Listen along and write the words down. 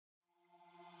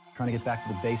trying to get back to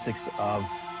the basics of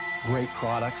great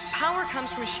products. Power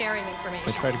comes from sharing information.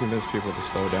 I try to convince people to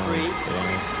slow down. Free.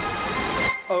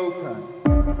 Open.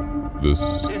 This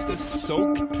is the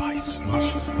Soaked by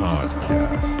Slush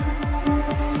podcast.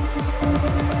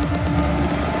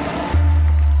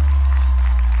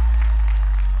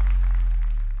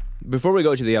 Before we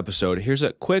go to the episode, here's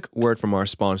a quick word from our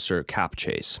sponsor,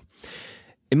 CapChase.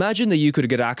 Imagine that you could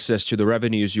get access to the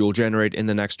revenues you'll generate in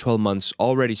the next 12 months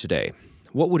already today.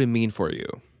 What would it mean for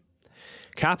you?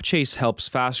 CapChase helps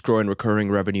fast-growing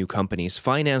recurring revenue companies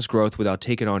finance growth without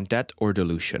taking on debt or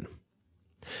dilution.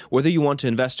 Whether you want to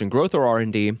invest in growth or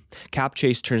R&D,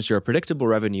 CapChase turns your predictable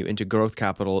revenue into growth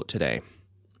capital today.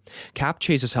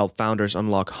 CapChase has helped founders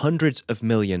unlock hundreds of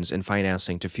millions in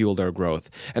financing to fuel their growth,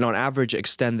 and on average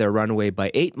extend their runway by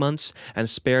 8 months and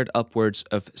spared upwards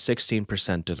of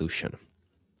 16% dilution.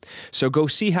 So go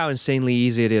see how insanely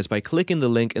easy it is by clicking the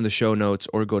link in the show notes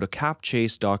or go to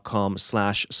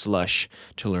capchase.com/slush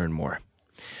to learn more.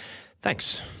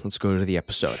 Thanks. Let's go to the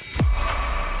episode.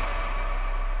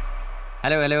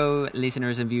 Hello,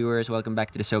 listeners and viewers. Welcome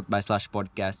back to the Soaked by Slush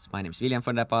podcast. My name is William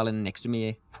von der Palen. Next to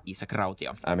me, Isak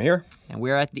Rautio. I'm here. And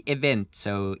we're at the event,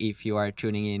 so if you are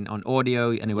tuning in on audio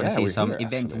and you want to see some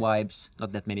event vibes,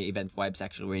 not that many event vibes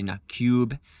actually, we're in a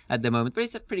cube at the moment, but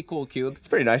it's a pretty cool cube. It's a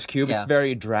pretty nice cube. Yeah. It's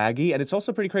very draggy, and it's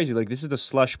also pretty crazy. Like, this is the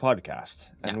Slush podcast,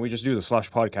 and we just do the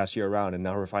Slush podcast year round, and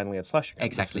now we're finally at Slush again.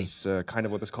 Exactly. This is kind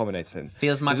of what this culminates in.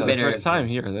 Feels much Is it better. the first time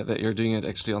here that you're doing it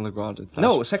actually on the ground? It's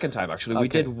No, second time actually. We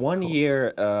Okay, did one year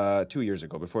 2 years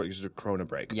ago before it was a Corona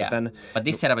break. Yeah, But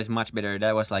this setup is much better.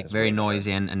 That was like very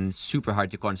noisy and super hard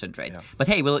to concentrate. Yeah. But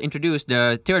hey, we'll introduce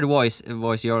the third voice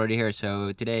you already heard.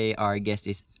 So today our guest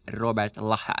is Robert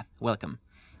Lacher. Welcome.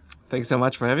 Thanks so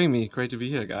much for having me. Great to be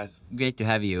here, guys. Great to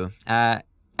have you.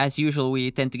 As usual,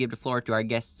 we tend to give the floor to our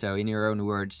guests. So in your own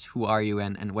words, who are you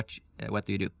and what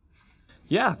do you do?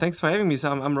 Yeah, thanks for having me. So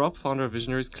I'm Rob, founder of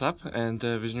Visionaries Club, and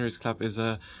Visionaries Club is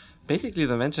basically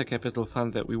the venture capital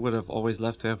fund that we would have always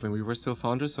loved to have when we were still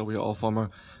founders. So we are all former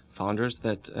founders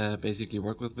that basically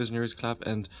work with Visionaries Club,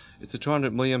 and it's a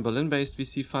 200 million Berlin-based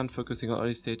VC fund focusing on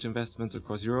early stage investments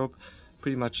across Europe,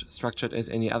 pretty much structured as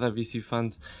any other VC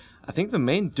fund. I think the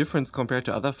main difference compared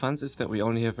to other funds is that we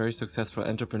only have very successful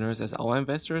entrepreneurs as our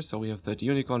investors. So we have 30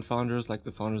 unicorn founders, like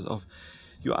the founders of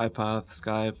UiPath,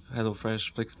 Skype,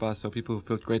 HelloFresh, Flixbus, so people who've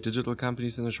built great digital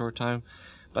companies in a short time.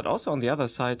 But also on the other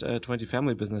side, 20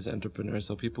 family business entrepreneurs,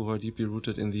 so people who are deeply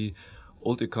rooted in the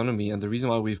old economy. And the reason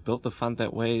why we've built the fund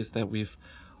that way is that we've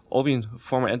all been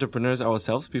former entrepreneurs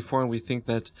ourselves before, and we think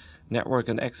that network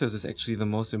and access is actually the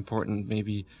most important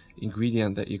maybe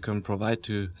ingredient that you can provide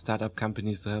to startup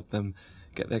companies to help them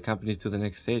get their companies to the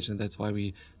next stage. And that's why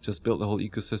we just built the whole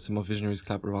ecosystem of Visionaries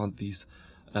Club around this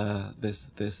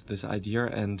idea.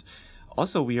 And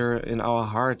also, we are in our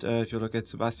heart, if you look at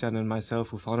Sebastian and myself,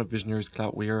 who founded Visionaries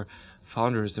Club, we are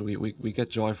founders. So we get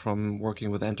joy from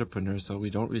working with entrepreneurs. So we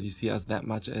don't really see us that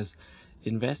much as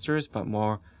investors, but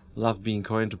more love being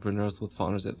co-entrepreneurs with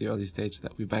founders at the early stage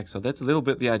that we back. So that's a little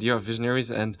bit the idea of Visionaries.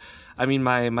 And I mean,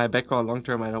 my background long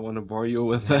term, I don't want to bore you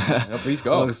with please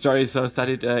go. long story. So I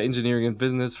studied engineering and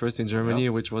business first in Germany,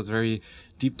 which was very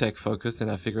deep tech focused.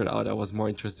 And I figured out I was more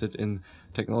interested in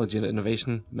technology and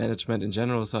innovation management in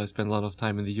general. So I spent a lot of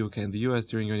time in the UK and the US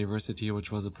during university,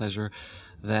 which was a pleasure.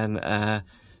 Then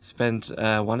spent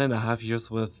 1.5 years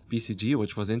with BCG,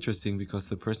 which was interesting because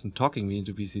the person talking me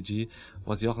into BCG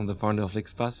was Jochen, the founder of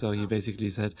Flixbus. So he basically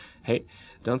said, hey,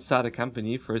 don't start a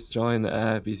company, first join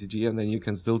BCG and then you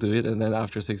can still do it. And then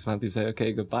after 6 months, he said,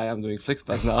 okay, goodbye, I'm doing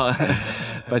Flixbus now.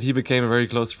 But he became a very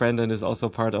close friend and is also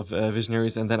part of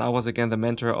Visionaries. And then I was again the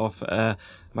mentor of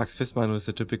Max Fissmann, who's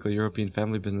a typical European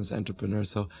family business entrepreneur.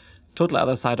 So total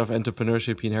other side of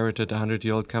entrepreneurship. He inherited a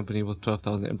 100-year-old company with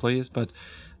 12,000 employees, but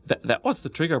that was the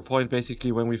trigger point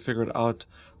basically when we figured out,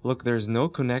 look, there's no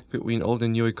connect between old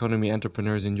and new economy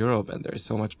entrepreneurs in Europe, and there's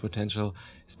so much potential,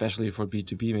 especially for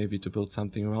B2B, maybe to build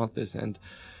something around this. And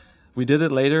we did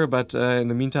it later, but in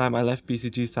the meantime, I left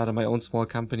BCG, started my own small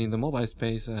company in the mobile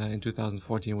space in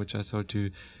 2014, which I sold to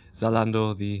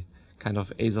Zalando, the kind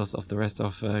of ASOS of the rest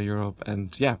of Europe.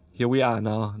 And yeah, here we are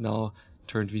now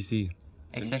turned VC.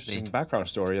 Exactly. Interesting background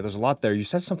story. There's a lot there. You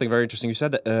said something very interesting. You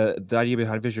said the idea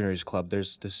behind Visionaries Club,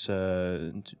 there's this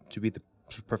to be the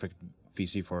perfect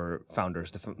VC for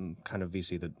founders, the kind of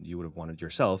VC that you would have wanted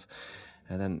yourself.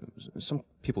 And then some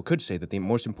people could say that the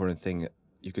most important thing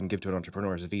you can give to an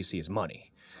entrepreneur as a VC is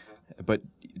money. But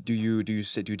do you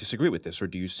disagree with this, or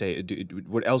do you say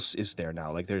what else is there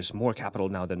now? Like, there's more capital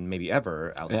now than maybe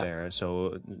ever out there,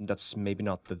 so that's maybe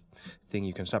not the thing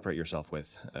you can separate yourself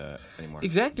with anymore.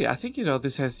 Exactly. I think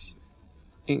this has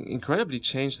incredibly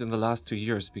changed in the last 2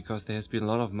 years because there has been a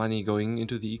lot of money going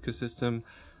into the ecosystem.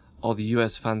 All the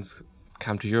US funds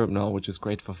come to Europe now, which is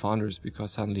great for founders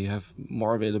because suddenly you have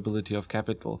more availability of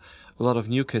capital. A lot of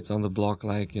new kids on the block,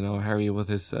 like, Harry with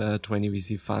his 20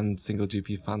 VC fund, single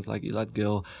GP funds like Elad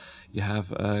Gil. You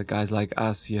have guys like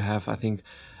us. You have, I think,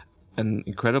 an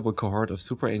incredible cohort of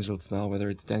super angels now, whether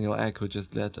it's Daniel Ek, who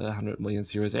just led a 100 million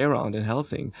Series A round in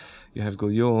Helsing. You have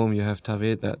Guillaume, you have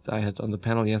Taved that I had on the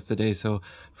panel yesterday. So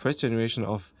first generation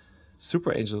of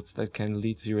super angels that can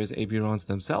lead Series A, B rounds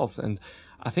themselves. And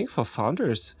I think for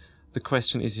founders, the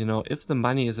question is, if the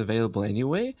money is available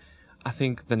anyway, I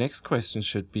think the next question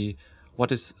should be,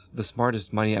 what is the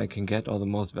smartest money I can get or the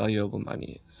most valuable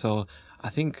money? So I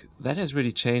think that has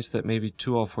really changed, that maybe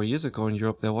 2 or 4 years ago in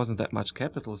Europe, there wasn't that much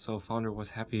capital. So a founder was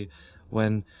happy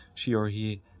when she or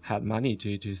he had money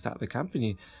to start the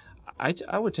company.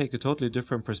 I would take a totally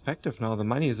different perspective now. The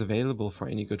money is available for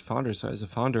any good founder. So as a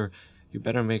founder, you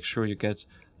better make sure you get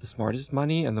the smartest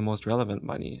money and the most relevant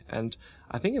money. And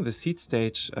I think in the seed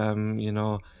stage,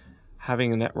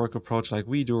 having a network approach like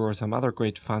we do or some other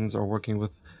great funds or working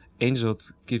with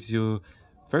angels gives you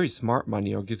very smart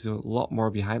money or gives you a lot more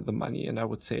behind the money. And I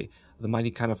would say the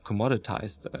money kind of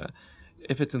commoditized.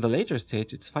 If it's in the later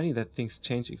stage, it's funny that things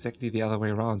change exactly the other way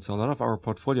around. So a lot of our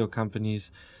portfolio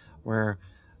companies where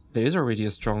there is already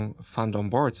a strong fund on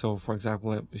board. So for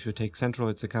example, if you take Central,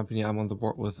 it's a company I'm on the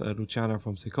board with Luciana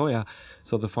from Sequoia.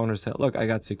 So the founder said, look, I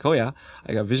got Sequoia,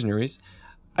 I got Visionaries.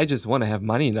 I just want to have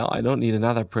money now. I don't need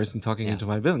another person talking into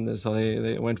my business. So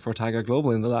they went for Tiger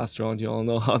Global in the last round. You all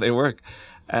know how they work.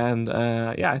 And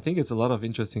I think it's a lot of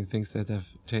interesting things that have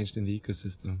changed in the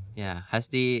ecosystem. Yeah. Has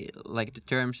the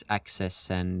terms access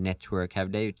and network,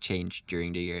 have they changed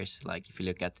during the years? Like if you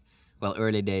look at,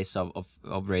 early days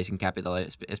of raising capital,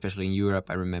 especially in Europe,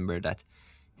 I remember that,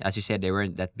 as you said, there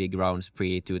weren't that big rounds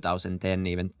pre-2010,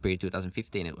 even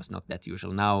pre-2015. It was not that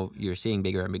usual. Now you're seeing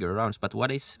bigger and bigger rounds. But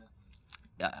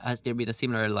has there been a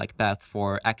similar path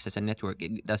for access and network?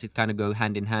 Does it kind of go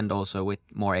hand in hand also with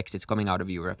more exits coming out of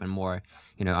Europe and more,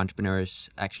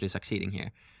 entrepreneurs actually succeeding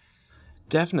here?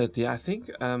 Definitely. I think,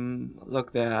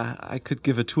 I could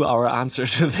give a 2-hour answer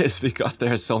to this because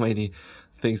there are so many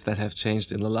things that have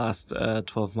changed in the last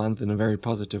 12 months in a very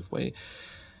positive way.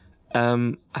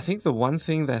 I think the one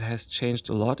thing that has changed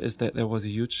a lot is that there was a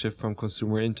huge shift from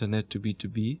consumer internet to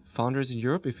B2B founders in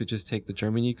Europe. If you just take the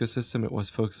German ecosystem, it was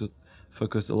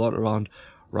focused a lot around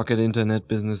rocket internet,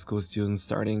 business school students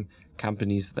starting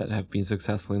companies that have been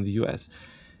successful in the US.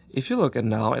 If you look at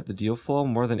now at the deal flow,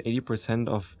 more than 80%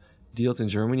 of deals in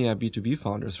Germany are B2B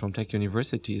founders from tech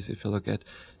universities. If you look at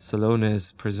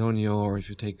Salonis, Personio, or if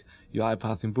you take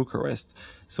UiPath in Bucharest.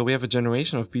 So we have a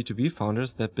generation of B2B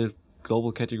founders that build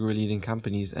global category leading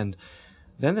companies. And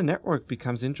then the network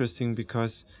becomes interesting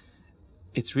because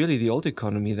it's really the old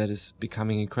economy that is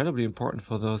becoming incredibly important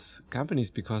for those companies,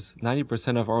 because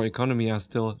 90% of our economy are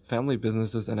still family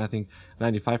businesses, and I think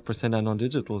 95% are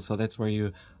non-digital. So that's where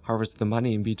you harvest the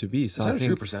money in B2B. So is that a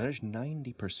true percentage?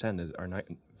 90% are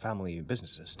family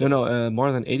businesses still? No,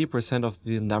 more than 80% of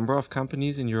the number of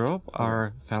companies in Europe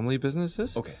are family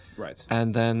businesses. Okay, right.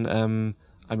 And then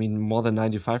more than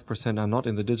 95% are not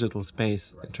in the digital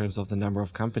space in terms of the number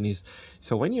of companies.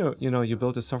 So when you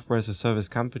build a software as a service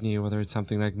company, whether it's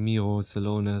something like Mio,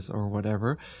 Salonis, or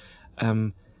whatever,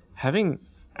 having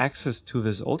access to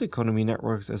this old economy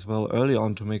networks as well early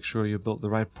on to make sure you build the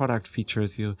right product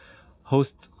features, you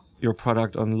host your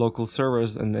product on local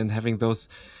servers, and having those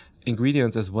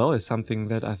ingredients as well is something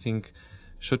that I think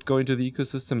should go into the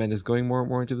ecosystem and is going more and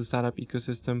more into the startup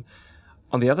ecosystem.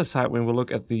 On the other side, when we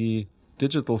look at the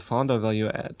digital founder value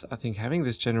add, I think having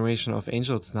this generation of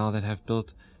angels now that have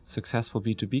built successful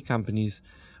B2B companies,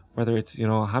 whether it's,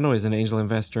 Hanno is an angel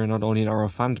investor, not only in our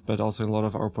fund, but also in a lot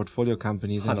of our portfolio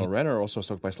companies. Hanno Renner, also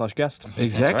talked by Slush Guest.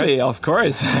 Exactly, right. Of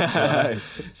course. That's right.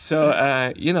 So,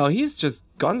 he's just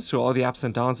gone through all the ups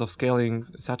and downs of scaling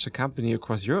such a company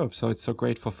across Europe. So it's so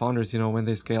great for founders, when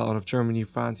they scale out of Germany,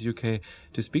 France, UK,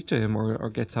 to speak to him or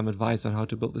get some advice on how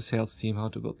to build the sales team, how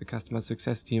to build the customer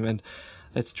success team. And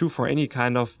that's true for any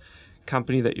kind of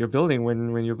company that you're building.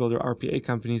 When you build your RPA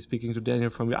company, speaking to Daniel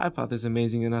from UiPath is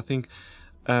amazing. And I think,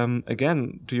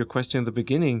 again, to your question in the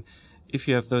beginning, if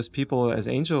you have those people as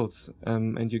angels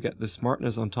and you get the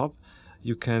smartness on top,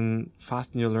 you can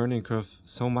fasten your learning curve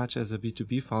so much as a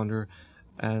B2B founder.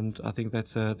 And I think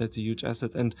that's a huge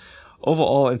asset. And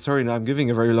overall, and sorry, now I'm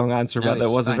giving a very long answer, but that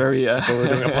was fine. A very that's why we're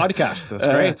doing a podcast. That's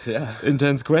great. Yeah,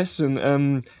 intense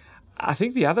question. I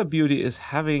think the other beauty is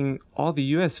having all the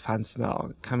US funds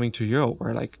now coming to Europe,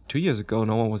 where 2 years ago,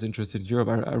 no one was interested in Europe.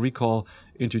 I recall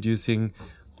introducing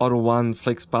Auto One,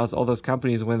 Flixbus, all those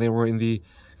companies when they were in the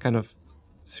kind of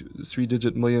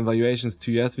 3-digit million valuations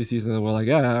to US VCs, and they were like,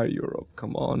 yeah, Europe,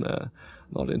 come on,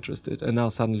 not interested. And now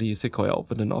suddenly Sequoia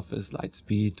opened an office,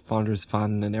 Lightspeed, Founders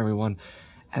Fund, and everyone.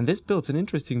 And this builds an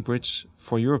interesting bridge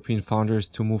for European founders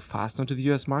to move fast onto the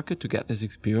US market, to get this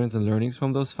experience and learnings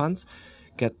from those funds,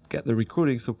 get the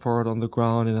recruiting support on the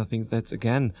ground. And I think that's,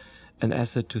 again, an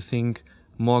asset to think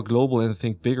more global and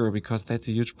think bigger, because that's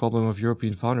a huge problem of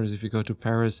European founders. If you go to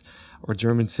Paris or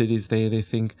German cities, they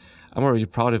think, I'm already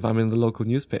proud if I'm in the local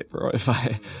newspaper or if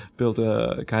I build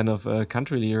a kind of a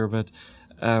country leader. But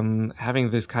having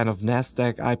this kind of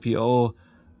NASDAQ IPO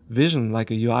vision,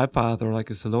 like a UiPath or like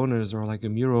a Celonis or like a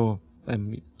Miro,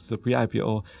 still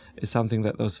pre-IPO, is something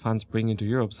that those funds bring into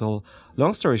Europe. So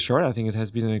long story short, I think it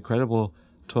has been an incredible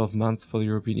 12 months for the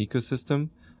European ecosystem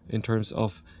in terms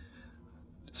of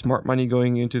smart money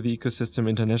going into the ecosystem,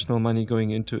 international money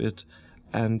going into it,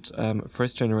 and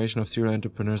first generation of serial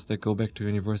entrepreneurs that go back to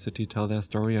university, tell their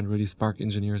story, and really spark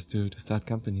engineers to start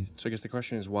companies. So I guess the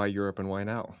question is, why Europe and why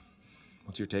now?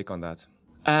 What's your take on that?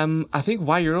 I think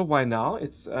why Europe, why now?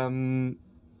 It's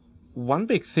one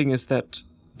big thing is that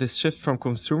this shift from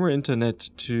consumer internet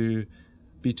to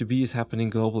B2B is happening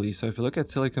globally. So if you look at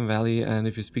Silicon Valley and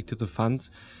if you speak to the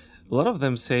funds, a lot of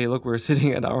them say, look, we're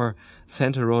sitting at our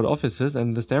Center Road offices,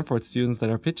 and the Stanford students that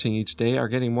are pitching each day are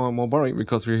getting more and more boring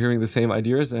because we're hearing the same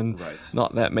ideas and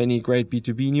not that many great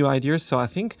B2B new ideas. So I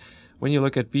think when you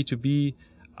look at B2B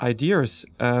ideas,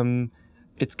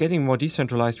 it's getting more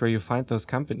decentralized where you find those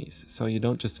companies. So you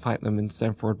don't just find them in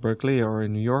Stanford, Berkeley, or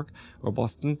in New York or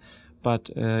Boston.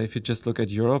 But if you just look at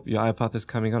Europe, your iPath is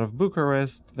coming out of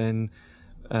Bucharest, then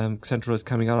Central is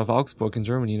coming out of Augsburg in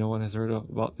Germany. No one has heard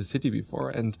about the city before.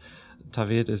 And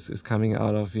Tavet is coming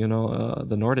out of,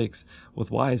 the Nordics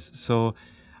with Wise. So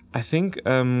I think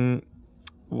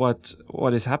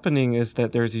what is happening is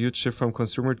that there's a huge shift from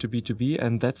consumer to B2B,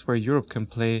 and that's where Europe can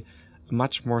play a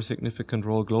much more significant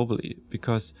role globally,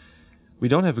 because we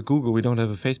don't have a Google, we don't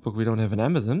have a Facebook, we don't have an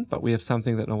Amazon, but we have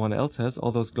something that no one else has,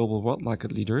 all those global world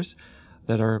market leaders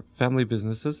that are family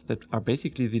businesses that are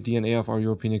basically the DNA of our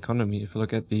European economy. If you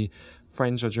look at the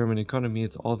French or German economy,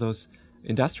 it's all those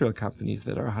industrial companies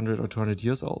that are 100 or 200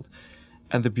 years old.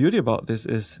 And the beauty about this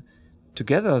is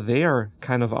together they are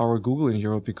kind of our Google in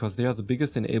Europe, because they are the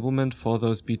biggest enablement for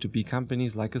those B2B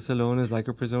companies like a Celonis, like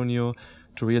a Presonio,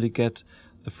 to really get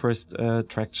the first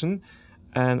traction.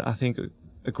 And I think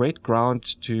a great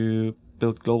ground to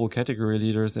build global category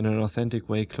leaders in an authentic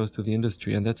way close to the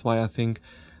industry. And that's why I think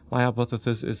my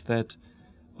hypothesis is that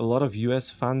a lot of US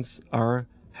funds are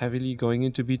heavily going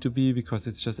into B2B because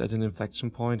it's just at an inflection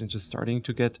point and just starting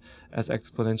to get as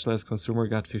exponential as consumer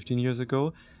got 15 years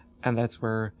ago. And that's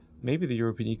where maybe the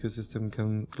European ecosystem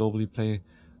can globally play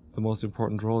the most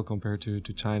important role compared to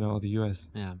China or the US.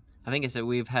 Yeah. I think it's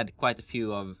we've had quite a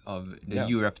few of the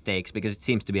Europe takes, because it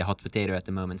seems to be a hot potato at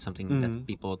the moment, something that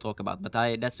people talk about. But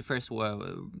that's the first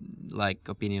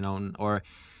opinion on, or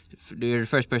you're the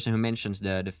first person who mentions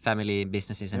the family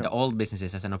businesses and the old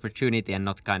businesses as an opportunity and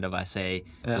not kind of as a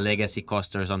legacy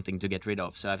cost or something to get rid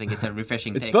of. So I think it's a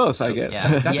refreshing it's take. It's both, I guess.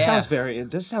 Yeah.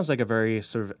 It sounds like a very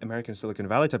sort of American Silicon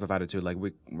Valley type of attitude, like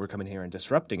we're coming here and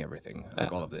disrupting everything,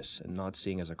 like all of this, and not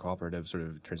seeing as a cooperative sort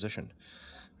of transition.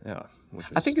 Yeah,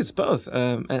 I think it's both.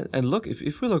 And look,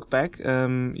 if we look back,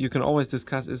 you can always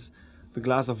discuss, is the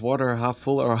glass of water half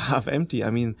full or half empty? I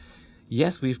mean,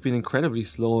 yes, we've been incredibly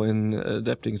slow in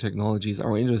adapting technologies.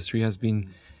 Our industry has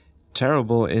been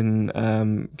terrible in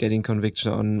getting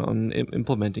conviction on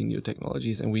implementing new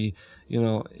technologies. And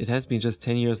it has been just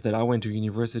 10 years that I went to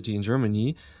university in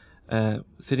Germany,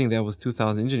 sitting there with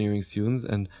 2,000 engineering students,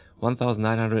 and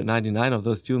 1,999 of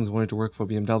those students wanted to work for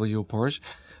BMW or Porsche,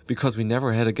 because we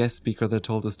never had a guest speaker that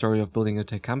told the story of building a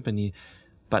tech company.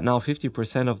 But now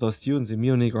 50% of those students in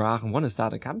Munich or Aachen want to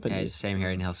start a company. Yeah, same here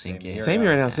in Helsinki. Same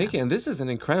here in Helsinki. And this is an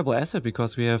incredible asset,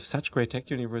 because we have such great tech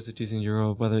universities in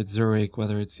Europe, whether it's Zurich,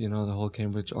 whether it's, the whole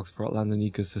Cambridge, Oxford, London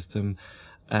ecosystem,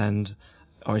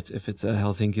 or if it's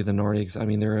Helsinki, the Nordics. I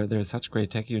mean, there are such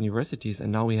great tech universities.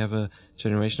 And now we have a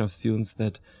generation of students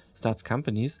that starts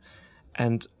companies.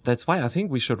 And that's why I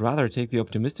think we should rather take the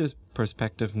optimistic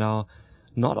perspective now,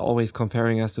 not always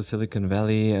comparing us to Silicon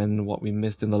Valley and what we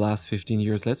missed in the last 15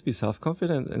 years. Let's be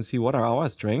self-confident and see what are our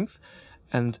strengths.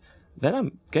 And then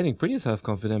I'm getting pretty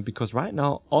self-confident, because right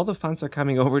now all the funds are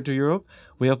coming over to Europe.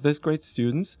 We have these great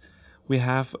students. We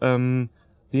have the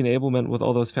enablement with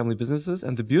all those family businesses,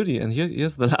 and the beauty. And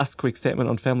here's the last quick statement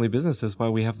on family businesses, why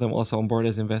we have them also on board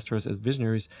as investors, as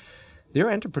visionaries. They're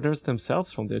entrepreneurs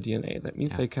themselves from their DNA. That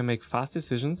means they can make fast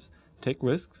decisions, take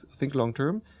risks, think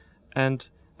long-term, and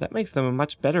that makes them a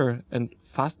much better and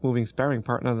fast-moving sparring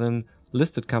partner than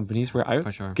listed companies where I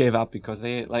gave up because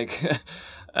they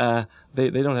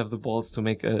they don't have the balls to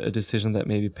make a decision that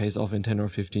maybe pays off in 10 or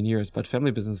 15 years, but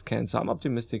family business can. So I'm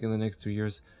optimistic in the next 2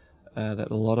 years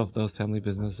that a lot of those family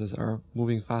businesses are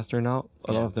moving faster now.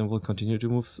 A lot of them will continue to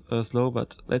move slow,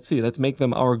 but let's see. Let's make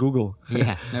them our Google.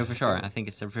 Yeah, no, for sure. I think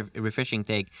it's a refreshing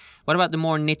take. What about the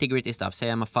more nitty-gritty stuff? Say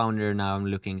I'm a founder now, I'm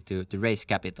looking to raise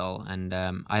capital, and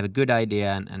I have a good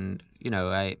idea, and you know,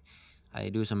 I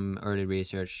do some early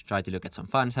research, try to look at some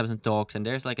funds, have some talks, and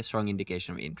there's like a strong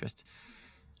indication of interest.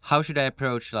 How should I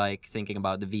approach like thinking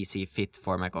about the VC fit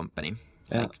for my company?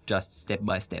 Like just step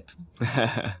by step.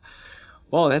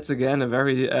 Well, that's again a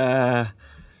very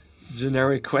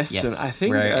generic question. Yes, I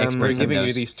think we're giving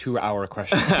you these 2-hour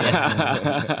questions.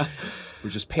 We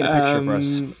just paint a picture for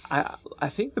us. I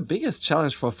think the biggest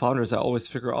challenge for founders, I always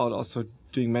figure out also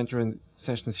doing mentoring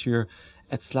sessions here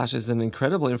at Slush, is an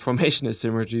incredible information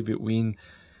asymmetry between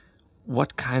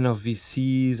what kind of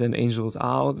VCs and angels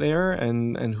are out there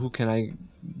and who can I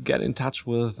get in touch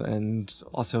with. And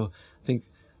also I think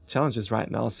challenges right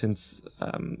now, since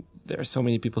there are so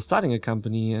many people starting a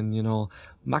company and, you know,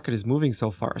 market is moving so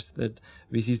fast that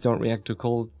VCs don't react to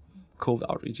cold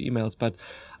outreach emails. But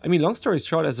I mean, long story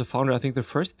short, as a founder, I think the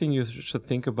first thing you should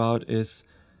think about is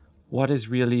what is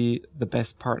really the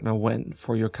best partner when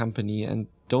for your company, and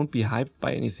don't be hyped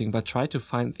by anything, but try to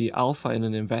find the alpha in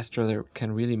an investor that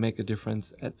can really make a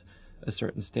difference at a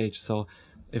certain stage. So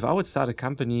if I would start a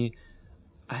company,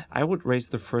 I would raise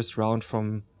the first round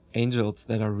from angels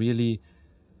that are really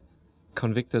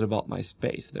convicted about my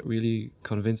space, that really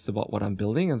convinced about what I'm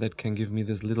building, and that can give me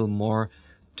this little more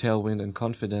tailwind and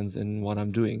confidence in what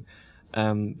I'm doing.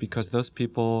 Because those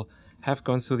people have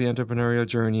gone through the entrepreneurial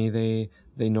journey,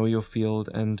 they know your field,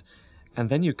 and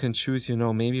then you can choose, you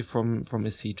know, maybe from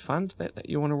a seed fund that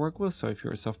you want to work with. So if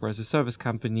you're a software as a service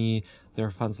company, there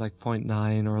are funds like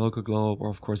Point9 or Local Globe, or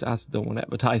of course us, don't want to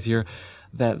advertise here,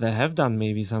 that have done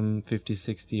maybe some 50,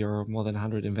 60 or more than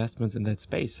 100 investments in that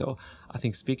space. So I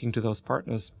think speaking to those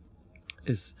partners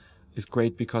is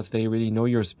great because they really know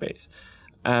your space.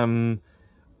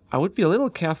 I would be a little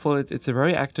careful. It's a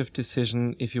very active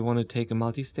decision if you want to take a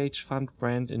multi-stage fund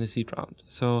brand in a seed round.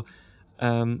 So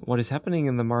what is happening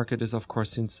in the market is, of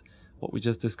course, since what we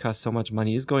just discussed, so much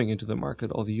money is going into the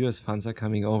market, all the US funds are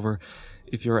coming over.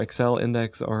 If you're Excel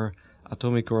Index or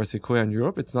Atomic or Sequoia in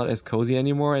Europe, it's not as cozy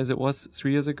anymore as it was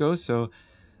 3 years ago. So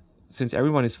since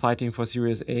everyone is fighting for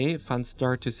Series A, funds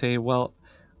start to say, well,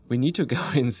 we need to go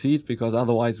in seed because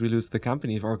otherwise we lose the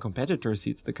company. If our competitor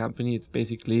seeds the company, it's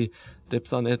basically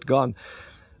dips on it, gone.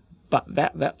 But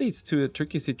that leads to a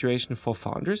tricky situation for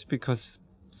founders because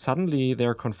suddenly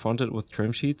they're confronted with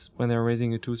term sheets when they're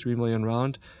raising a 2-3 million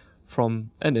round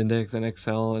from an Index, an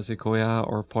Excel, a Sequoia,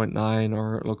 or Point9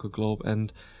 or Local Globe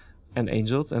and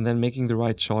angels, and then making the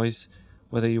right choice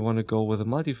whether you want to go with a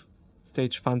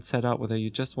multi-stage fund setup, whether you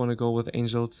just want to go with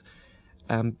angels.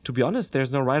 To be honest,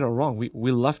 there's no right or wrong.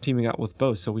 We love teaming up with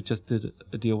both. So we just did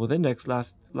a deal with Index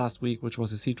last week, which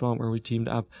was a seed round where we teamed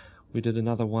up. We did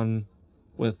another one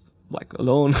with like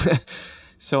alone.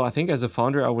 So I think as a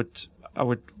founder, I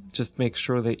would just make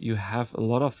sure that you have a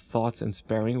lot of thoughts and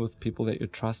sparring with people that you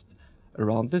trust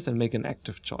around this and make an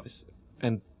active choice.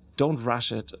 And don't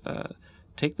rush it.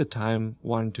 Take the time,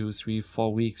 1, 2, 3,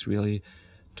 4 weeks really,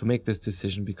 to make this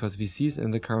decision, because VCs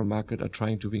in the current market are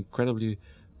trying to be incredibly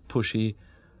pushy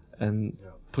and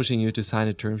pushing you to sign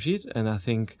a term sheet. And I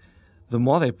think the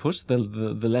more they push, the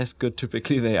less good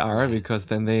typically they are, because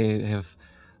then they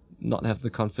not have the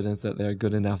confidence that they're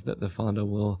good enough that the founder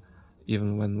will,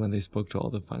 even when they spoke to all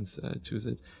the funds, choose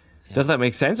it. Yeah. Does that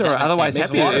make sense? Or otherwise,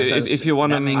 happy if you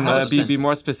want to be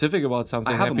more specific about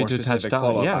something, happy to touch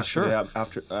down. Yeah, sure.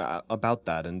 About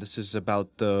that, and this is about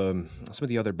some of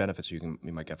the other benefits you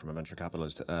might get from a venture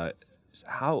capitalist.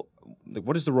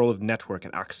 What is the role of network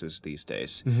and access these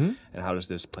days, and how does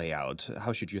this play out?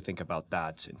 How should you think about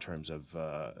that in terms of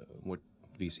what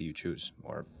VC you choose?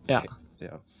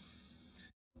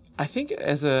 I think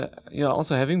as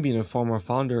also having been a former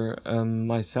founder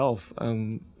myself,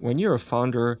 when you're a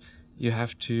founder, you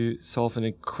have to solve an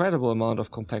incredible amount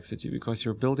of complexity because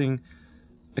you're building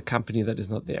a company that is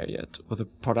not there yet, with a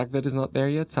product that is not there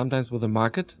yet, sometimes with a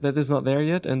market that is not there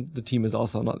yet, and the team is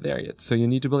also not there yet. So you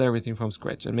need to build everything from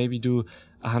scratch and maybe do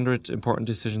 100 important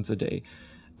decisions a day.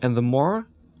 And the more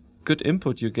good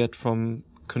input you get from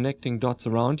connecting dots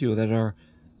around you that are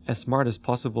as smart as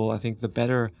possible, I think the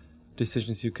better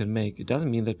decisions you can make. It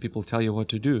doesn't mean that people tell you what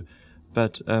to do,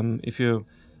 but if you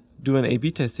do an A/B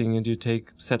testing and you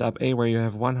take setup A where you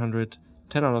have 100,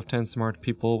 10 out of 10 smart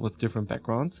people with different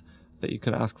backgrounds that you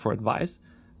can ask for advice,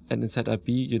 and in setup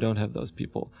B you don't have those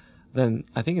people, then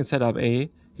I think in setup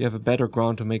A you have a better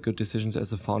ground to make good decisions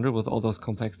as a founder with all those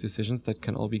complex decisions that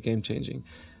can all be game changing.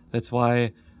 That's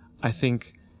why I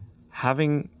think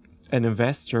having an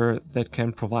investor that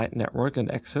can provide network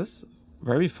and access,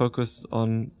 very focused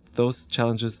on those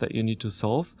challenges that you need to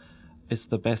solve, is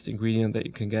the best ingredient that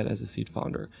you can get as a seed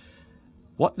founder.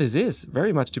 What this is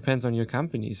very much depends on your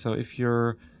company. So if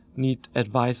you need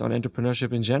advice on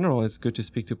entrepreneurship in general, it's good to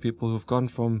speak to people who've gone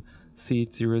from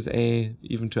seed, Series A,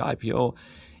 even to IPO.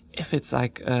 If it's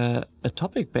like a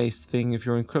topic-based thing, if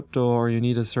you're in crypto or you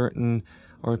need a certain,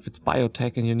 or if it's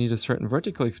biotech and you need a certain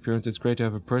vertical experience, it's great to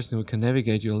have a person who can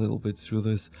navigate you a little bit through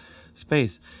this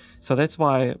space. So that's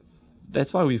why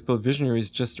we've built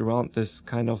Visionaries just around this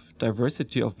kind of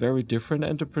diversity of very different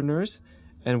entrepreneurs.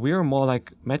 And we are more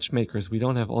like matchmakers. We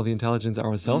don't have all the intelligence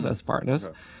ourselves as partners.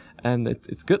 Okay. And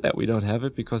it's good that we don't have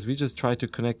it, because we just try to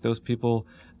connect those people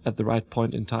at the right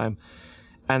point in time.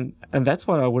 And that's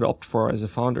what I would opt for as a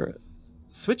founder.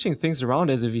 Switching things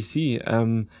around as a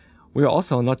VC, we're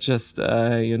also not just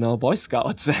Boy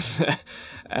Scouts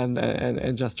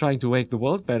and just trying to make the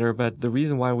world better. But the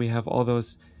reason why we have all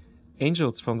those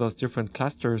angels from those different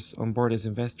clusters on board as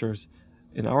investors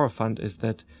in our fund is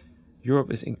that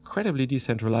Europe is incredibly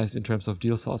decentralized in terms of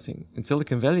deal sourcing. In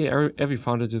Silicon Valley, every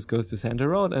founder just goes to Center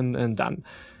Road and done.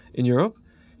 In Europe,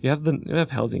 you have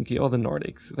Helsinki or the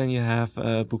Nordics, then you have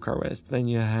Bucharest, then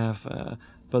you have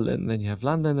Berlin, then you have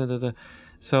London.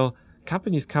 So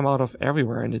companies come out of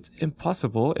everywhere, and it's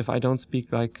impossible if I don't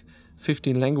speak like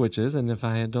 15 languages, and if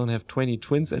I don't have 20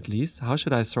 twins at least, how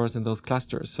should I source in those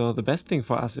clusters? So the best thing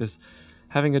for us is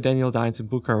having a Daniel Dines in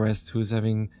Bucharest,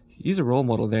 he's a role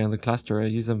model there in the cluster.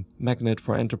 He's a magnet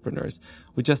for entrepreneurs.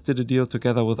 We just did a deal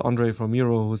together with Andre from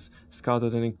Miro, who's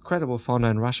scouted an incredible founder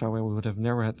in Russia where we would have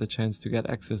never had the chance to get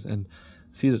access, and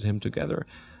seeded him together.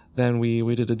 Then we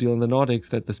did a deal in the Nordics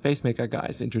that the Spacemaker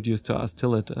guys introduced to us,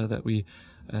 Tillit, that we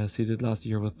seeded last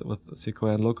year with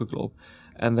Sequoia and Local Globe.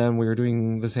 And then we're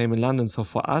doing the same in London. So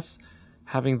for us,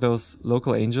 having those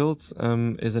local angels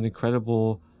is an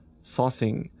incredible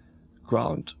sourcing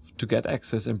ground to get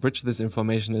access and bridge this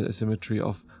information asymmetry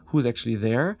of who's actually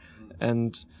there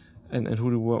and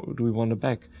who do we want to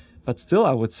back. But still,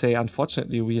 I would say,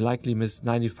 unfortunately, we likely miss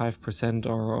 95%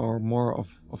 or more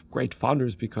of great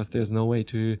founders because there's no way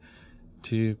to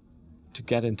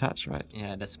get in touch, right?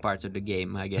 Yeah, that's part of the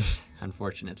game, I guess,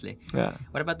 unfortunately. Yeah.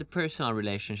 What about the personal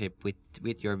relationship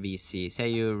with your VC? Say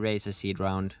you raise a seed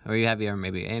round, or you have your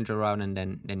maybe angel round, and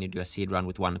then you do a seed round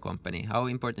with one company. How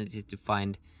important is it to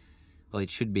find... Well, it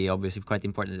should be obviously quite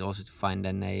important also to find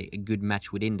a good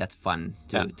match within that fund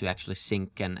to actually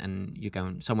sync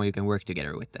and someone you can work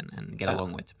together with and get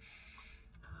along with.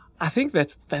 I think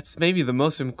that's maybe the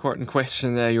most important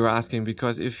question that you're asking,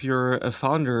 because if you're a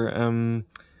founder,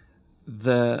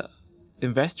 the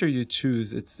investor you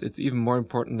choose, it's even more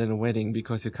important than a wedding,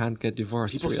 because you can't get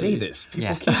divorced. People really. say this.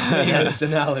 People keep saying this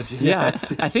analogy. Yeah,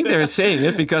 I think they're saying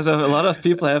it because a lot of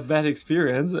people have bad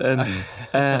experience, and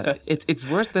it's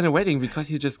worse than a wedding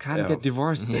because you just can't get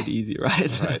divorced that easy,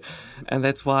 right? Right. And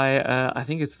that's why I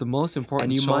think it's the most important.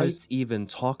 And you choice. might even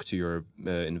talk to your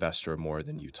investor more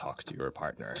than you talk to your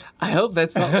partner. I hope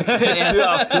that's not the case too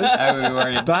often. I would be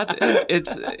worried. But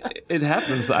it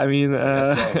happens. I mean,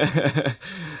 I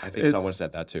think someone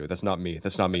said that too. That's not me.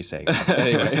 That's not me saying that.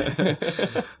 Anyway.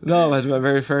 No, but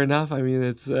very fair enough. I mean,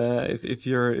 it's if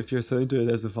you're so into it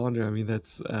as a founder, I mean,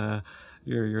 that's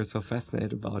you're so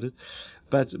fascinated about it.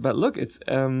 But look, it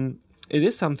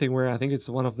is something where I think it's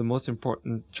one of the most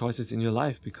important choices in your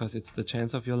life, because it's the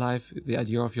chance of your life, the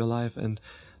idea of your life, and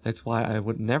that's why I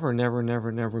would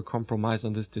never compromise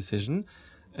on this decision,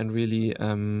 and really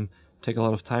take a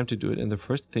lot of time to do it. And the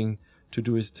first thing to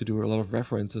do is to do a lot of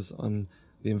references on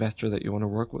the investor that you want to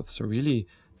work with. So really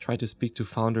try to speak to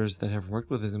founders that have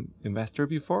worked with this investor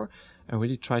before, and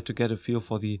really try to get a feel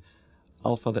for the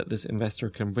alpha that this investor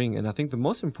can bring. And I think the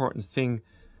most important thing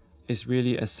is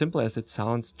really, as simple as it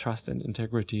sounds, trust and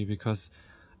integrity. Because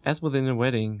as within a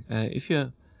wedding, if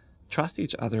you trust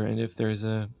each other, and if there's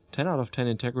a 10 out of 10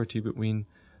 integrity between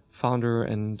founder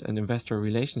and investor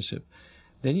relationship,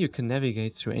 then you can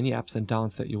navigate through any ups and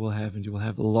downs that you will have, and you will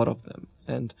have a lot of them.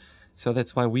 And so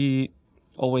that's why we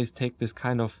always take this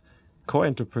kind of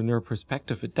co-entrepreneur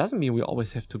perspective. It doesn't mean we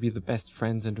always have to be the best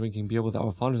friends and drinking beer with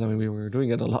our founders. I mean, we were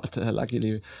doing it a lot,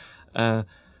 luckily.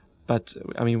 But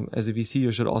I mean, as a VC,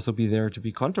 you should also be there to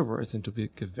be controversial and to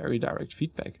give very direct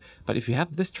feedback. But if you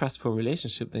have this trustful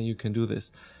relationship, then you can do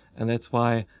this. And that's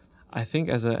why I think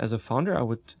as a founder, I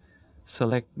would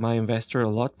select my investor a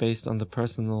lot based on the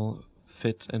personal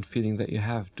fit and feeling that you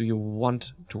have. Do you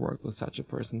want to work with such a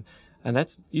person? And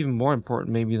that's even more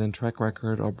important maybe than track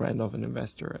record or brand of an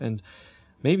investor. And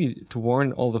maybe to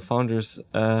warn all the founders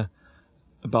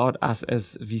about us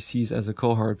as VCs, as a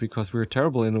cohort, because we're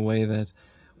terrible in a way that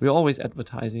we're always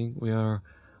advertising. We are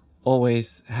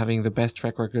always having the best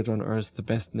track record on earth, the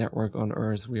best network on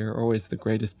earth. We are always the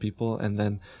greatest people. And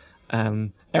then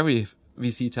every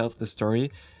VC tells the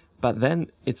story. But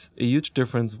then it's a huge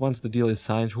difference once the deal is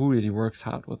signed, who really works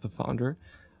hard with the founder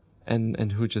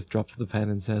and who just drops the pen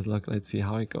and says, look, let's see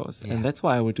how it goes. Yeah. And that's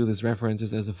why I would do these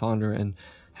references as a founder. And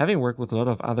having worked with a lot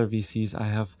of other VCs, I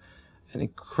have an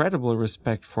incredible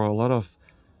respect for a lot of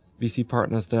VC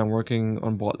partners that I'm working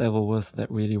on board level with that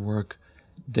really work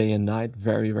day and night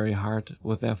very, very hard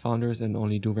with their founders and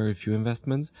only do very few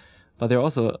investments. But there are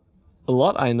also a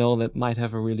lot I know that might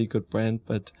have a really good brand,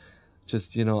 but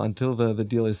just, until the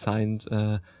deal is signed,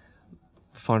 the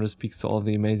founder speaks to all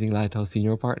the amazing Lighthouse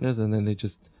senior partners, and then they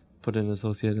just put an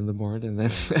associate in the board and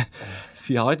then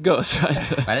see how it goes, right?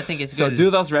 But I think it's so good. Do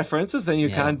those references, then you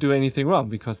can't do anything wrong,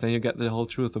 because then you get the whole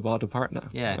truth about the partner.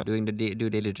 Yeah, doing the due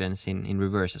diligence in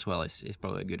reverse as well is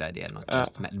probably a good idea, not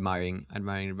just admiring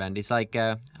the brand. It's like,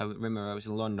 I remember I was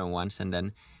in London once, and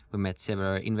then we met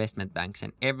several investment banks,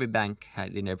 and every bank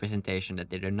had in their presentation that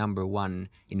they're the number one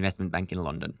investment bank in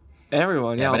London.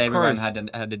 Everyone, yeah, but of everyone course.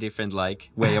 had a different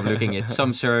way of looking at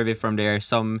some survey from there,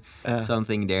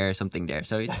 something there.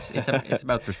 So it's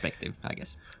about perspective, I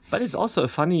guess. But it's also a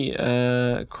funny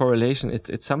correlation.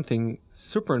 It's something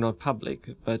super not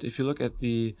public. But if you look at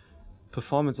the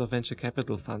performance of venture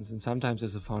capital funds, and sometimes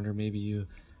as a founder, maybe you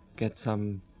get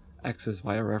some access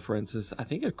via references. I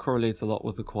think it correlates a lot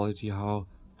with the quality of how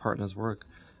partners work,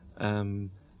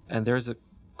 and there's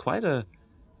quite a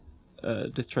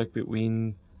distract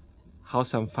between how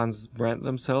some funds brand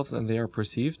themselves and they are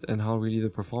perceived, and how really the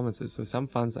performance is. So some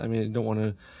funds, I don't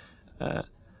want to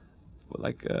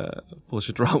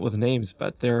bullshit around with names,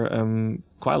 but there are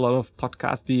quite a lot of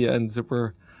podcasty and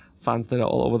super funds that are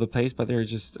all over the place, but they're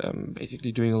just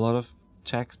basically doing a lot of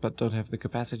checks, but don't have the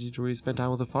capacity to really spend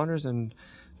time with the founders and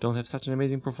don't have such an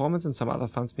amazing performance. And some other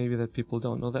funds maybe that people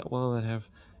don't know that well that have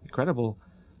incredible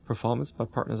performance,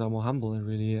 but partners are more humble and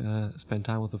really spend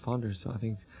time with the founders. So I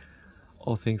think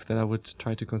all things that I would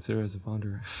try to consider as a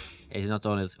founder. It's not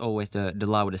always the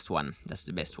loudest one. That's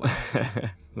the best one.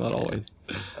 Not always.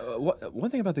 One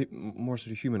thing about the more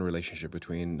sort of human relationship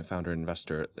between the founder and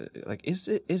investor, is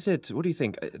it? What do you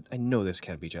think? I know this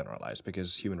can't be generalized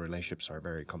because human relationships are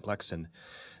very complex and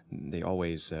they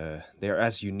always they're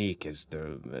as unique as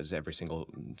every single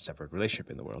separate relationship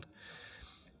in the world.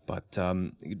 But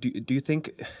do you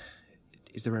think,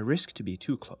 is there a risk to be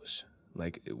too close?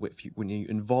 Like when you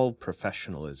involve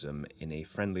professionalism in a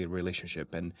friendly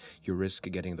relationship, and you risk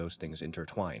getting those things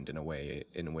intertwined in a way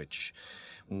in which,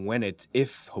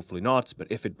 if hopefully not, but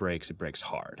if it breaks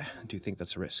hard. Do you think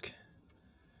that's a risk?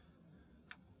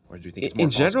 Or do you think it's more in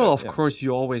general, positive? of course,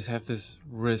 you always have this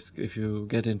risk if you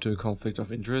get into a conflict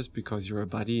of interest, because you're a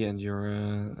buddy and you're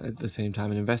at the same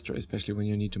time an investor, especially when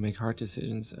you need to make hard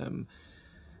decisions.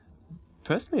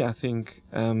 Personally, I think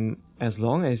as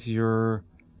long as you're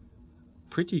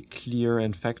pretty clear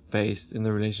and fact-based in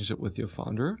the relationship with your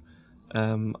founder,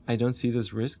 I don't see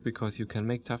this risk, because you can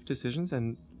make tough decisions.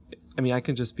 And I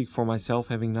can just speak for myself,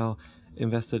 having now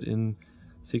invested in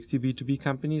 60 B2B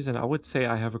companies, and I would say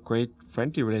I have a great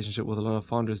friendly relationship with a lot of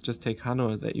founders. Just take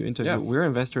Hanno that you interviewed. Yeah. We're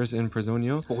investors in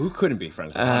Personio. Well, who couldn't be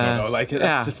friends with Hanno, though?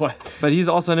 That's the point. But he's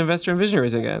also an investor in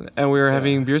Visionaries again, and we were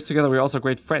having beers together. We're also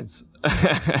great friends.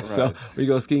 Right. So we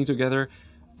go skiing together.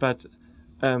 But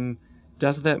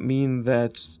does that mean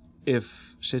that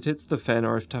if shit hits the fan,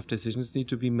 or if tough decisions need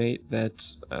to be made,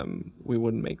 that we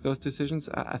wouldn't make those decisions?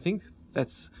 I think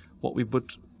that's what we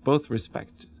would both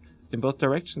respect in both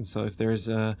directions. So if there's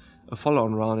a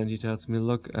follow-on round and he tells me,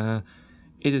 look,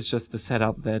 it is just the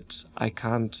setup that I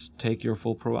can't take your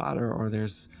full pro rata, or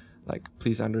there's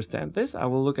please understand this, I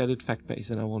will look at it fact-based,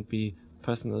 and I won't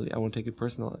take it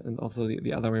personal, and also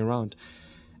the other way around.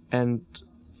 And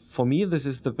for me, this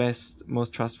is the best,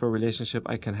 most trustful relationship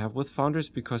I can have with founders,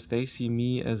 because they see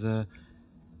me as a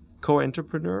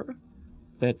co-entrepreneur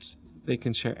that they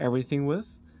can share everything with,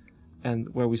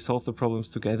 and where we solve the problems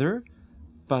together,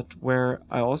 but where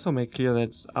I also make clear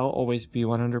that I'll always be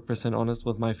 100% honest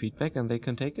with my feedback, and they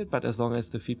can take it. But as long as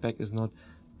the feedback is not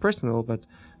personal but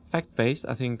fact-based,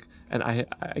 I think, and I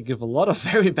give a lot of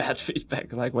very bad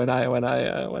feedback, when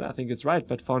I think it's right.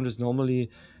 But founders normally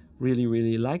really,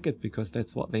 really like it, because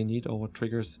that's what they need, or what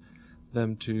triggers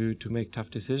them to make tough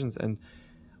decisions. And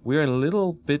we're a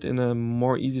little bit in a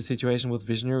more easy situation with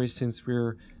Visionaries, since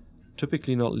we're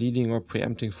typically not leading or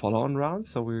preempting follow-on rounds,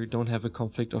 so we don't have a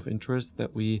conflict of interest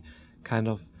that we kind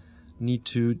of need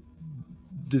to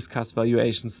discuss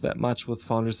valuations that much with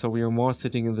founders. So we are more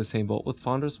sitting in the same boat with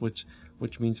founders, which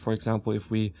means, for example, if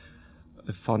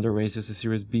founder raises a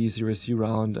Series B, Series C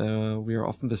round, we are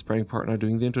often the sparring partner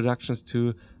doing the introductions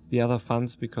to the other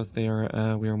funds because we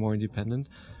are more independent.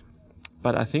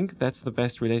 But I think that's the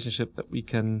best relationship that we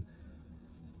can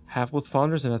have with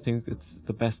founders, and I think it's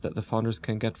the best that the founders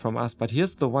can get from us. But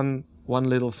here's the one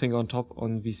little thing on top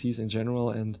on VCs in general,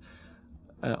 and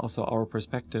also our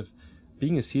perspective.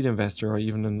 Being a seed investor or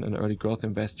even an early growth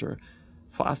investor,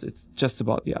 for us, it's just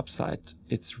about the upside.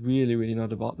 It's really, really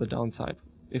not about the downside.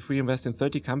 If we invest in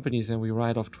 30 companies and we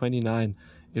write off 29,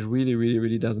 it really, really,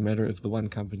 really doesn't matter if the one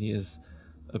company is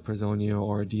a Personio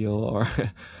or a Deal or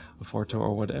a Forto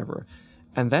or whatever.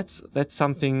 And that's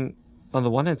something, on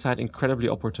the one hand side, incredibly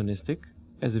opportunistic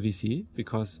as a VC,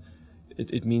 because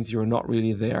it means you're not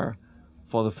really there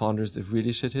for the founders if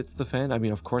really shit hits the fan. I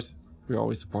mean, of course, we're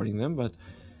always supporting them, but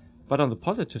on the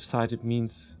positive side, it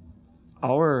means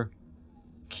our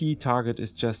key target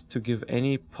is just to give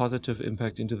any positive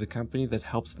impact into the company that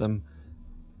helps them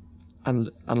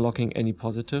unlocking any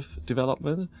positive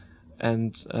development.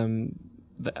 And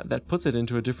that puts it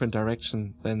into a different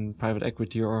direction than private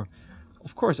equity, or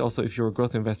of course also if you're a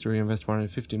growth investor, you invest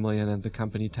 150 million and the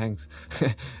company tanks,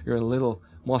 you're in a little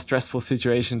more stressful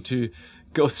situation to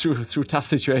go through tough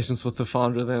situations with the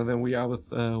founder than we are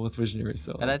with Visionaries.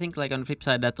 So, but I think like on the flip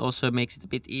side, that also makes it a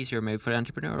bit easier maybe for the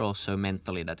entrepreneur also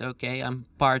mentally, that okay, I'm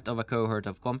part of a cohort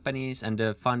of companies and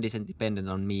the fund isn't dependent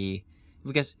on me,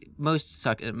 because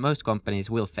most companies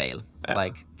will fail,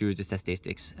 like due to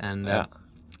statistics. And so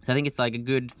I think it's like a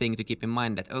good thing to keep in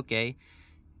mind that okay,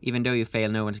 even though you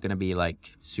fail, no one's going to be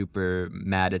like super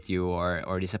mad at you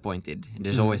or disappointed.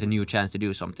 There's always a new chance to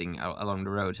do something along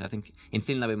the road. So I think in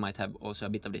Finland we might have also a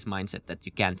bit of this mindset that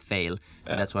you can't fail.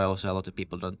 And that's why also a lot of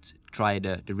people don't try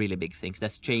the really big things.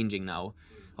 That's changing now,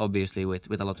 obviously, with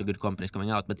a lot of good companies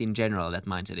coming out. But in general, that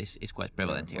mindset is quite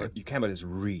prevalent here. You can, but it's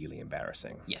really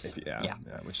embarrassing. Yes.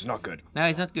 Which is not good. No,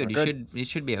 it's not good. It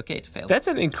should be okay to fail. That's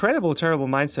an incredible, terrible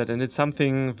mindset. And it's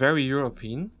something very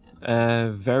European,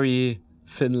 very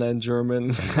Finland,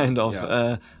 German kind of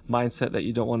mindset that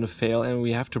you don't want to fail, and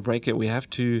we have to break it. We have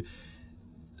to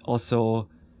also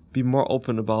be more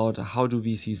open about how do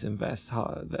VCs invest,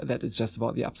 how that it's just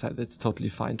about the upside. That's totally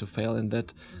fine to fail, and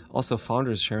that also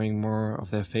founders sharing more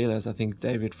of their failures. I think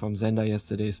David from Zenda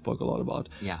yesterday spoke a lot about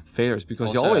failures,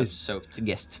 because also you always soaked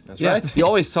guest. That's right. You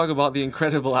always talk about the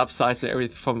incredible upsides and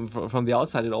everything. From the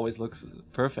outside it always looks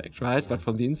perfect, right? But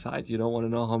from the inside you don't want to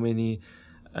know how many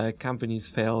companies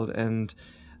failed, and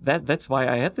that's why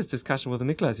I had this discussion with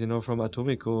Niklas, from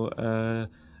Atomico a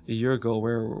year ago,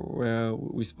 where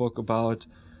we spoke about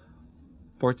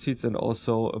board seats and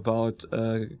also about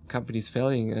companies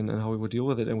failing and how we would deal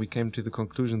with it, and we came to the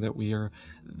conclusion that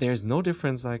there's no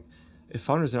difference. Like if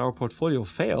founders in our portfolio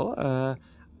fail,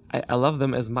 I love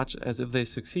them as much as if they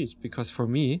succeed, because for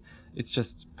me it's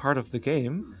just part of the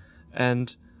game,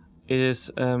 and it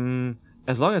is.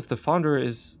 As long as the founder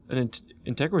is an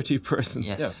integrity person,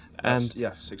 yes,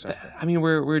 yes, exactly. I mean,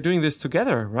 we're doing this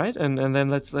together, right? And then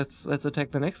let's attack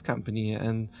the next company,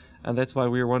 and that's why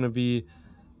we want to be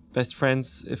best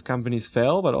friends if companies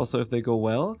fail, but also if they go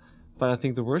well. But I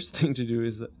think the worst thing to do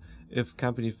is that if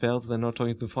company fails, they're not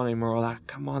talking to the founder anymore. Like,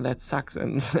 come on, that sucks,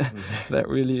 and that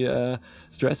really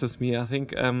stresses me. I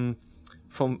think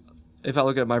if I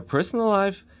look at my personal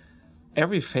life,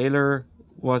 every failure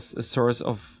was a source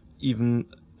of even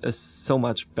a so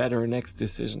much better next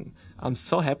decision. I'm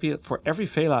so happy for every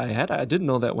failure I had. I didn't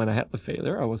know that when I had the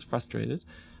failure. I was frustrated.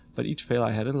 But each failure I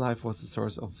had in life was the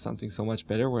source of something so much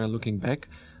better, where looking back,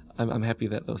 I'm happy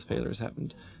that those failures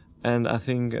happened. And I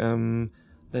think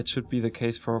that should be the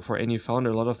case for any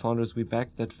founder. A lot of founders we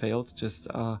backed that failed just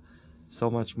are so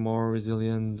much more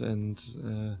resilient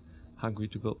and hungry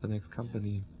to build the next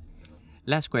company.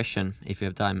 Last question, if you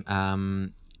have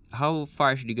time. How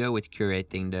far should you go with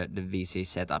curating the VC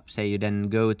setup? Say you then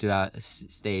go to a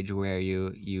stage where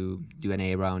you do an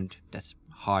A round. That's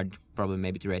hard, probably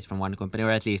maybe to raise from one company, or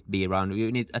at least B round. You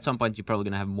need, at some point you're probably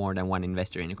going to have more than one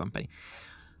investor in your company.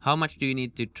 How much do you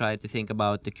need to try to think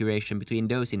about the curation between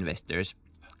those investors?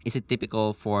 Is it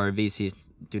typical for VCs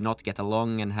to not get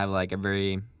along and have like a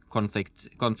very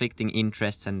conflicting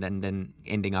interests, and then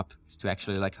ending up to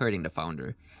actually like hurting the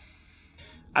founder?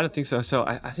 I don't think so. So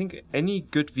I think any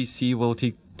good VC will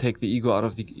take the ego out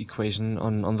of the equation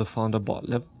on the founder board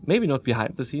level. Maybe not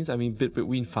behind the scenes. I mean,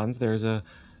 between funds, there's a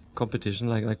competition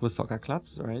like with soccer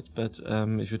clubs, right? But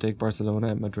if you take Barcelona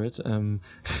and Madrid,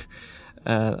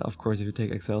 Of course, if you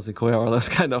take Excel, Sequoia, or those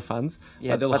kind of funds.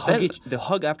 Yeah, they'll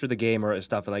hug after the game or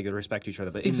stuff, like they respect each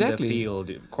other. But exactly. in the field,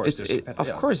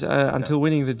 of course, until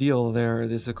winning the deal,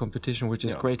 there's a competition which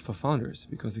is great for founders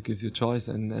because it gives you choice,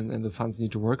 and the funds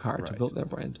need to work hard to build their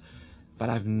brand. But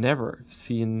I've never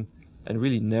seen, and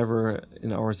really never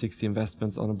in our 60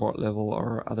 investments on a board level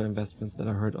or other investments that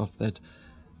I heard of, that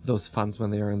those funds, when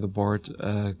they are in the board,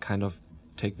 kind of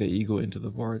take their ego into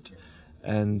the board.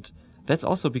 And that's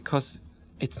also because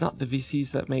it's not the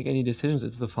VCs that make any decisions,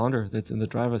 it's the founder that's in the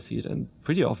driver's seat, and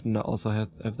pretty often also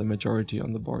have the majority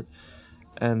on the board.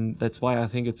 And that's why I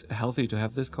think it's healthy to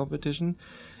have this competition.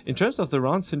 In terms of the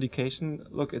round syndication,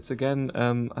 look, it's again,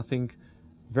 I think,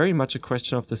 very much a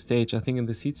question of the stage. I think in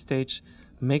the seed stage,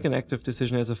 make an active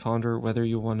decision as a founder whether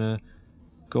you want to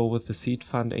go with the seed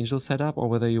fund angel setup or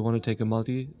whether you want to take a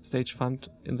multi-stage fund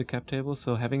in the cap table.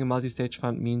 So having a multi-stage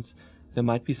fund means there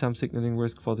might be some signaling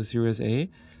risk for the Series A,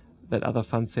 that other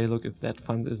funds say, look, if that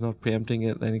fund is not preempting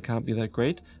it, then it can't be that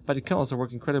great. But it can also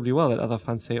work incredibly well that other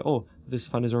funds say, oh, this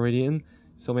fund is already in,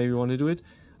 so maybe we want to do it.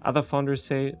 Other founders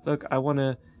say, look, I want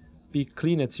to be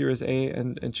clean at Series A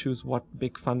and choose what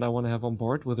big fund I want to have on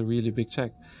board with a really big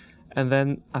check. And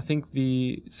then I think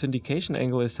the syndication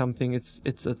angle is something,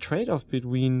 it's a trade-off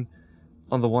between,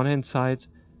 on the one hand side,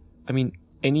 I mean,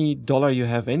 any dollar you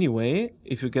have anyway,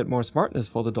 if you get more smartness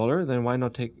for the dollar, then why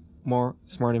not take more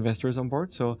smart investors on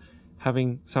board? So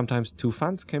having sometimes two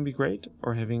funds can be great,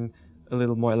 or having a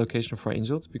little more allocation for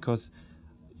angels because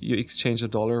you exchange a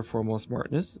dollar for more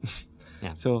smartness.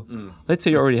 Yeah. So let's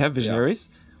say you already have visionaries.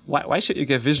 Yeah. Why should you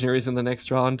get visionaries in the next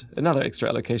round another extra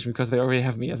allocation? Because they already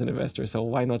have me as an investor. So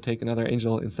why not take another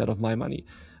angel instead of my money?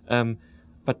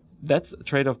 But that's a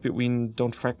trade-off between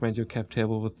don't fragment your cap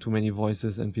table with too many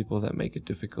voices and people that make it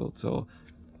difficult. So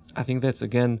I think that's,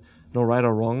 again, no right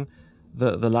or wrong.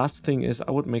 The last thing is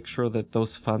I would make sure that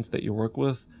those funds that you work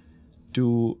with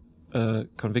do a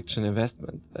conviction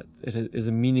investment, that it is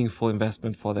a meaningful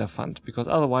investment for their fund, because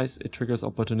otherwise it triggers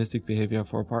opportunistic behavior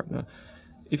for a partner.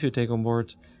 If you take on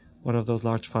board one of those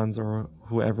large funds or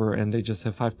whoever and they just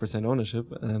have 5%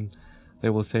 ownership, they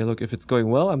will say, look, if it's going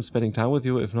well, I'm spending time with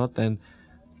you. If not, then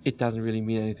it doesn't really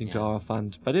mean anything to our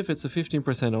fund. But if it's a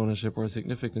 15% ownership or a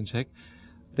significant check,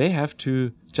 they have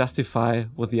to justify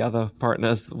with the other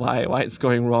partners why it's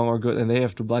going wrong or good, and they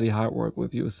have to bloody hard work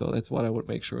with you. So that's what I would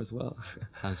make sure as well.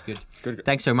 Sounds good.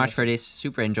 Thanks so much for this.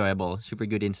 Super enjoyable, super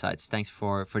good insights. Thanks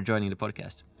for joining the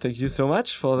podcast. Thank you so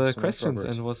much for the questions,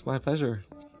 and it was my pleasure.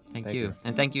 Thank you.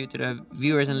 And thank you to the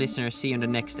viewers and listeners. See you in the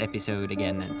next episode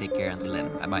again, and take care until then.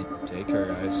 Bye-bye. Take care,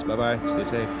 guys. Bye-bye. Stay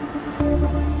safe.